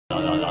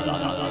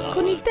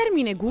Con il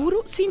termine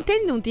guru si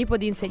intende un tipo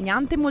di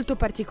insegnante molto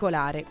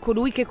particolare,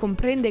 colui che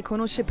comprende e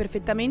conosce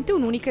perfettamente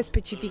un'unica e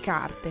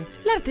specifica arte.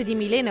 L'arte di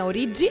Milena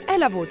Origi è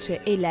la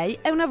voce e lei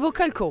è una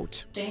vocal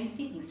coach.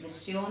 Accenti,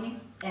 inflessioni,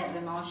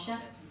 R moscia,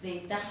 Z,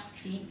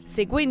 T.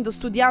 Seguendo,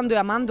 studiando e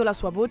amando la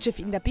sua voce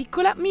fin da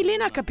piccola,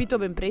 Milena ha capito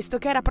ben presto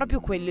che era proprio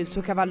quello il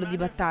suo cavallo di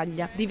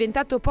battaglia,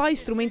 diventato poi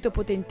strumento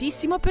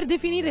potentissimo per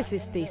definire se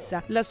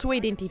stessa, la sua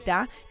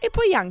identità e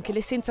poi anche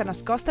l'essenza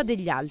nascosta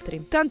degli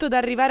altri, tanto da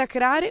arrivare a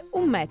creare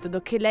un metodo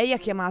che lei ha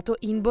chiamato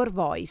Inborn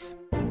Voice.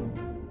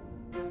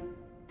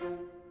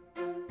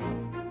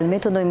 Il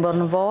metodo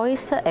Inborn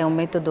Voice è un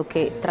metodo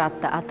che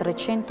tratta a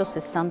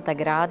 360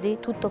 gradi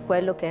tutto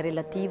quello che è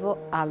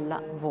relativo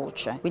alla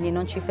voce. Quindi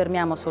non ci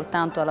fermiamo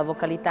soltanto alla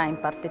vocalità in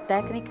parte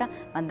tecnica,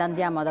 ma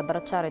andiamo ad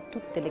abbracciare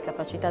tutte le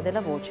capacità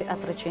della voce a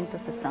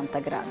 360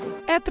 gradi.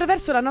 È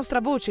attraverso la nostra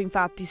voce,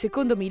 infatti,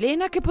 secondo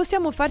Milena, che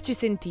possiamo farci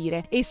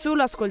sentire. E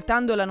solo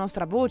ascoltando la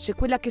nostra voce,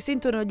 quella che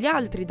sentono gli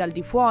altri dal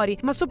di fuori,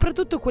 ma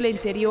soprattutto quella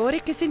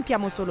interiore che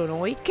sentiamo solo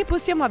noi, che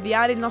possiamo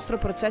avviare il nostro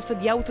processo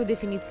di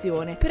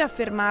autodefinizione per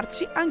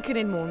affermarci anche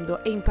nel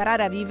mondo e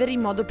imparare a vivere in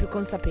modo più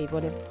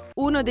consapevole.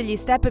 Uno degli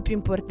step più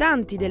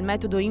importanti del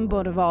metodo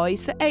Inborn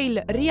Voice è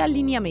il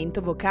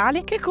riallineamento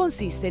vocale, che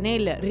consiste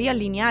nel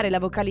riallineare la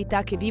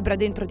vocalità che vibra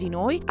dentro di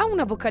noi a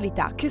una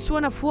vocalità che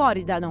suona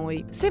fuori da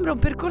noi. Sembra un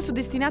percorso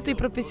destinato ai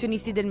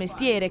professionisti del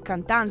mestiere,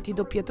 cantanti,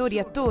 doppiatori,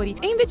 attori,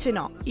 e invece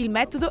no, il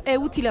metodo è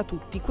utile a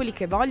tutti quelli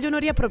che vogliono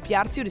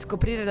riappropriarsi o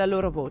riscoprire la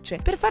loro voce,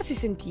 per farsi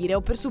sentire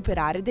o per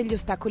superare degli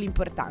ostacoli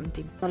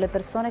importanti. Sono le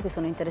persone che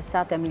sono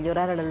interessate a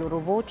migliorare la loro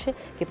voce,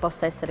 che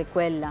possa essere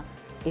quella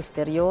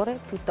esteriore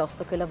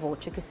piuttosto che la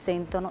voce che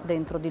sentono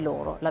dentro di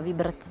loro, la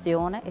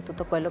vibrazione e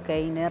tutto quello che è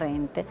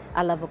inerente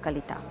alla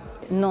vocalità.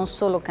 Non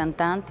solo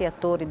cantanti,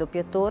 attori,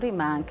 doppiatori,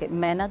 ma anche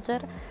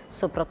manager,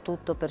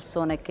 soprattutto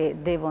persone che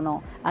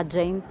devono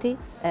agenti,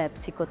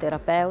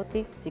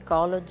 psicoterapeuti,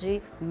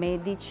 psicologi,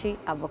 medici,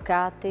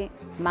 avvocati,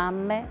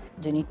 mamme,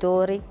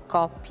 genitori,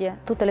 coppie,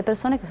 tutte le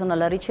persone che sono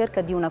alla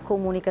ricerca di una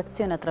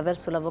comunicazione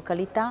attraverso la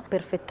vocalità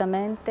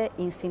perfettamente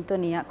in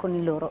sintonia con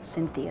il loro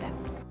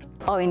sentire.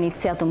 Ho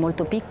iniziato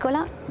molto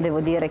piccola, devo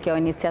dire che ho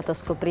iniziato a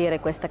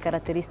scoprire questa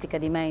caratteristica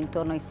di me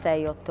intorno ai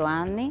 6-8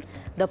 anni,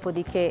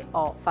 dopodiché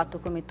ho fatto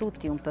come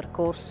tutti un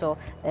percorso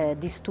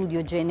di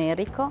studio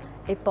generico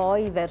e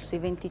poi verso i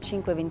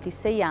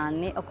 25-26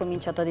 anni ho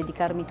cominciato a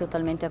dedicarmi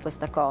totalmente a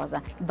questa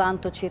cosa.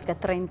 Vanto circa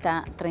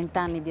 30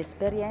 anni di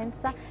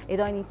esperienza ed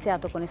ho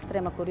iniziato con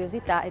estrema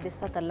curiosità, ed è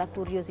stata la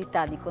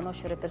curiosità di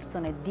conoscere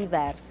persone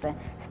diverse,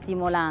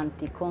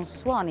 stimolanti, con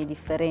suoni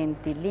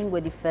differenti,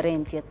 lingue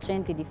differenti,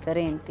 accenti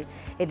differenti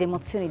ed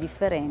emozioni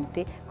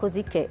differenti,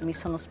 così che mi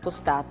sono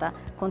spostata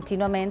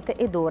continuamente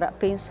ed ora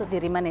penso di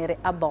rimanere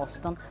a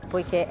Boston,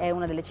 poiché è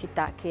una delle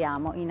città che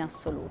amo in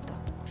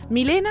assoluto.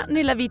 Milena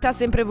nella vita ha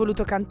sempre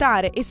voluto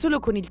cantare e solo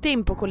con il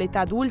tempo, con l'età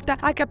adulta,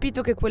 ha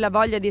capito che quella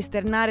voglia di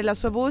esternare la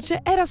sua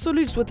voce era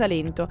solo il suo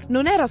talento.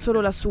 Non era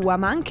solo la sua,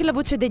 ma anche la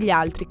voce degli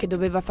altri che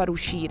doveva far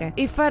uscire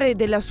e fare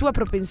della sua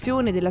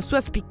propensione, della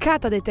sua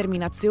spiccata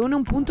determinazione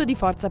un punto di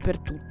forza per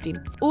tutti.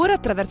 Ora,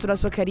 attraverso la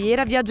sua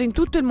carriera, viaggia in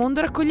tutto il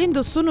mondo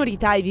raccogliendo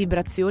sonorità e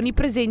vibrazioni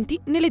presenti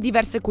nelle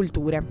diverse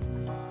culture.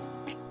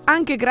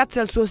 Anche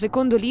grazie al suo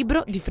secondo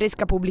libro, di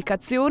fresca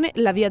pubblicazione,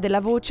 La via della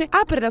voce,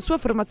 apre la sua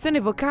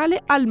formazione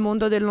vocale al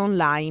mondo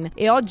dell'online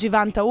e oggi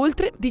vanta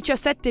oltre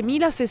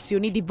 17.000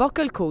 sessioni di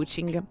vocal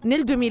coaching.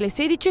 Nel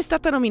 2016 è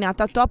stata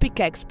nominata Topic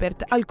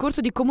Expert al corso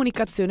di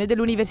comunicazione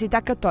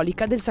dell'Università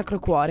Cattolica del Sacro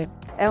Cuore.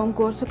 È un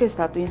corso che è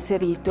stato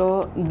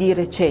inserito di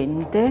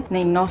recente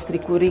nei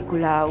nostri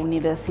curricula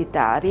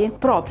universitari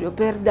proprio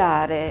per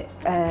dare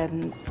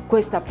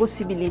questa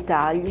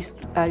possibilità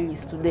agli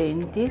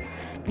studenti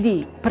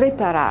di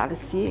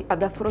prepararsi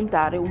ad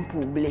affrontare un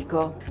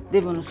pubblico.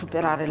 Devono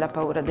superare la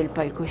paura del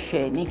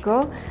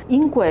palcoscenico.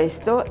 In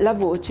questo la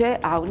voce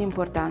ha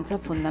un'importanza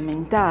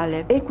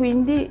fondamentale e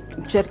quindi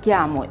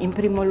cerchiamo in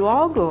primo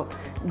luogo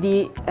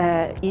di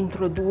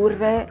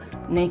introdurre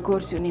nei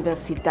corsi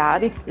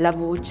universitari la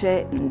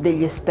voce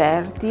degli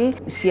esperti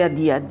sia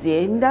di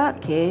azienda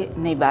che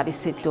nei vari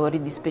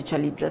settori di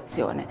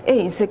specializzazione, e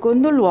in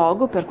secondo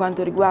luogo, per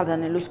quanto riguarda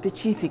nello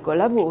specifico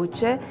la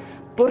voce,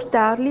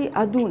 portarli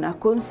ad una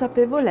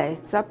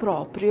consapevolezza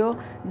proprio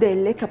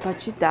delle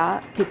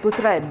capacità che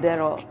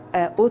potrebbero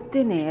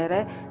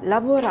ottenere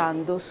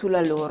lavorando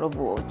sulla loro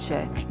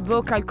voce.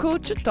 Vocal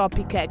coach,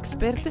 topic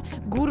expert,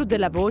 guru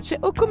della voce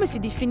o, come si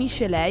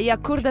definisce lei,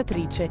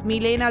 accordatrice.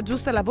 Milena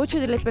aggiusta la voce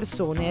delle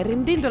persone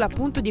rendendola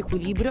punto di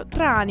equilibrio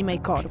tra anima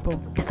e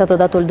corpo. È stato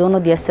dato il dono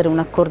di essere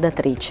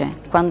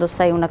un'accordatrice. Quando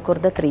sei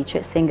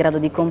un'accordatrice sei in grado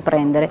di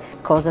comprendere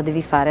cosa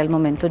devi fare al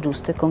momento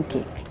giusto e con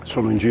chi.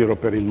 Sono in giro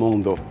per il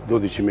mondo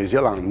 12 mesi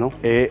all'anno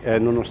e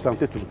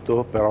nonostante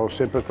tutto però ho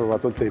sempre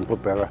trovato il tempo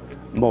per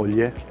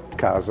moglie,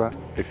 casa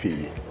e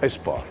figli e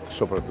sport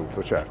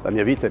soprattutto. Cioè, la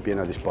mia vita è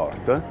piena di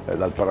sport,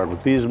 dal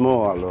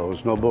paracadutismo allo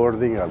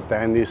snowboarding, al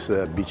tennis,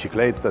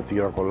 bicicletta,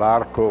 tiro con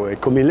l'arco, e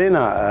con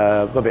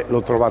Milena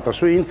l'ho trovata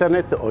su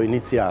internet, ho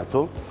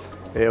iniziato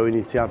e ho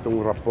iniziato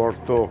un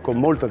rapporto con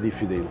molta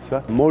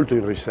diffidenza, molto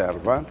in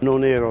riserva.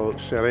 Non ero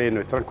sereno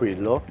e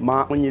tranquillo,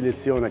 ma ogni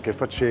lezione che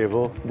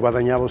facevo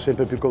guadagnavo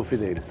sempre più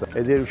confidenza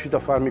ed è riuscito a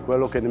farmi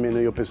quello che nemmeno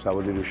io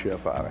pensavo di riuscire a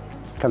fare: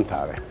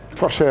 cantare.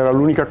 Forse era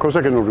l'unica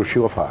cosa che non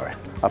riuscivo a fare,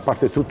 a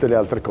parte tutte le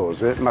altre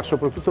cose, ma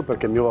soprattutto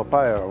perché mio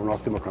papà era un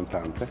ottimo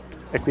cantante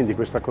e quindi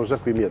questa cosa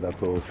qui mi ha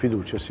dato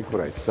fiducia,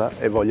 sicurezza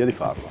e voglia di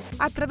farlo.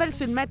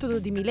 Attraverso il metodo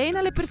di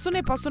Milena le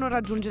persone possono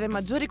raggiungere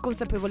maggiore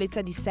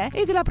consapevolezza di sé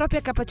e della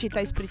propria capacità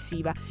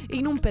espressiva,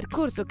 in un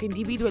percorso che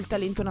individua il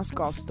talento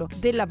nascosto,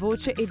 della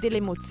voce e delle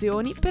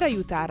emozioni per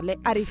aiutarle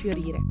a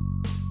rifiorire.